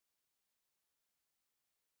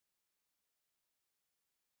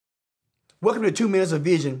Welcome to 2 Minutes of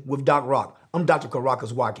Vision with Doc Rock. I'm Dr.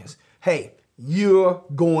 Caracas Watkins. Hey, you're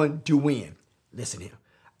going to win. Listen here.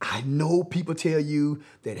 I know people tell you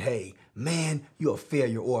that, hey, man, you're a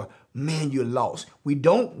failure or man, you're lost. We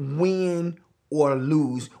don't win or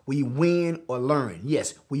lose. We win or learn.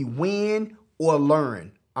 Yes, we win or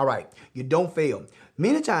learn. All right, you don't fail.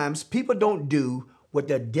 Many times people don't do what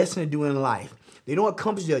they're destined to do in life. They don't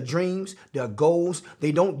accomplish their dreams, their goals.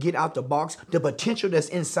 They don't get out the box. The potential that's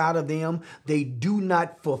inside of them, they do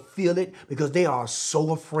not fulfill it because they are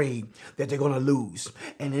so afraid that they're going to lose.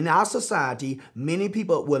 And in our society, many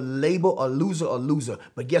people will label a loser.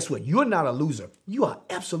 But guess what? You're not a loser. You are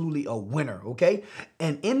absolutely a winner, okay?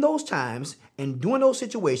 And in those times and during those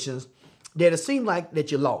situations, that it seemed like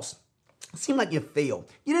that you lost. It seemed like you failed.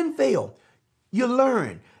 You didn't fail. You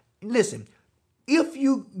learned. Listen. If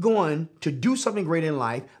you're going to do something great in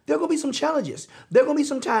life, there are going to be some challenges. There are going to be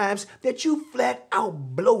some times that you flat out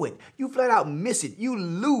blow it. You flat out miss it. You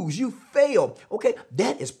lose. You fail. Okay,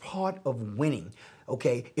 that is part of winning.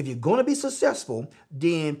 Okay, if you're going to be successful,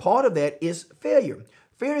 then part of that is failure.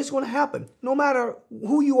 Failure is going to happen no matter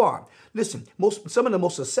who you are. Listen, some of the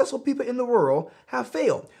most successful people in the world have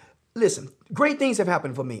failed. Listen, great things have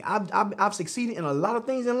happened for me. I've succeeded in a lot of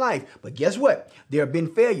things in life, but guess what? There have been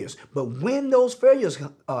failures. But when those failures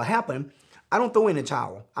happen, I don't throw in the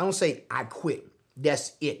towel. I don't say, I quit.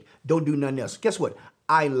 That's it. Don't do nothing else. Guess what?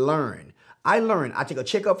 I learn. I take a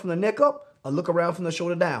checkup from the neck up, I look around from the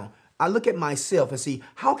shoulder down. I look at myself and see,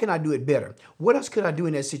 how can I do it better? What else could I do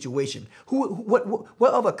in that situation? What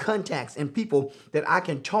other contacts and people that I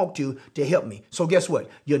can talk to help me? So guess what?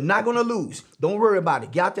 You're not going to lose. Don't worry about it.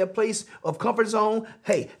 Get out that place of comfort zone.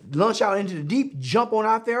 Hey, launch out into the deep. Jump on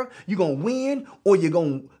out there. You're going to win or you're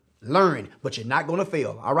going to learn, but you're not going to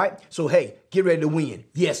fail. All right? So, hey, get ready to win.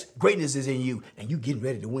 Yes, greatness is in you and you getting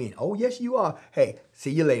ready to win. Oh, yes, you are. Hey, see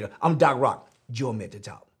you later. I'm Doc Rock. Join me at the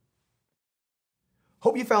top.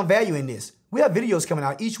 Hope you found value in this. We have videos coming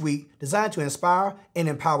out each week designed to inspire and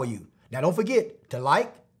empower you. Now don't forget to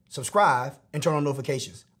like, subscribe, and turn on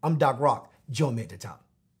notifications. I'm Doc Rock. Join me at the top.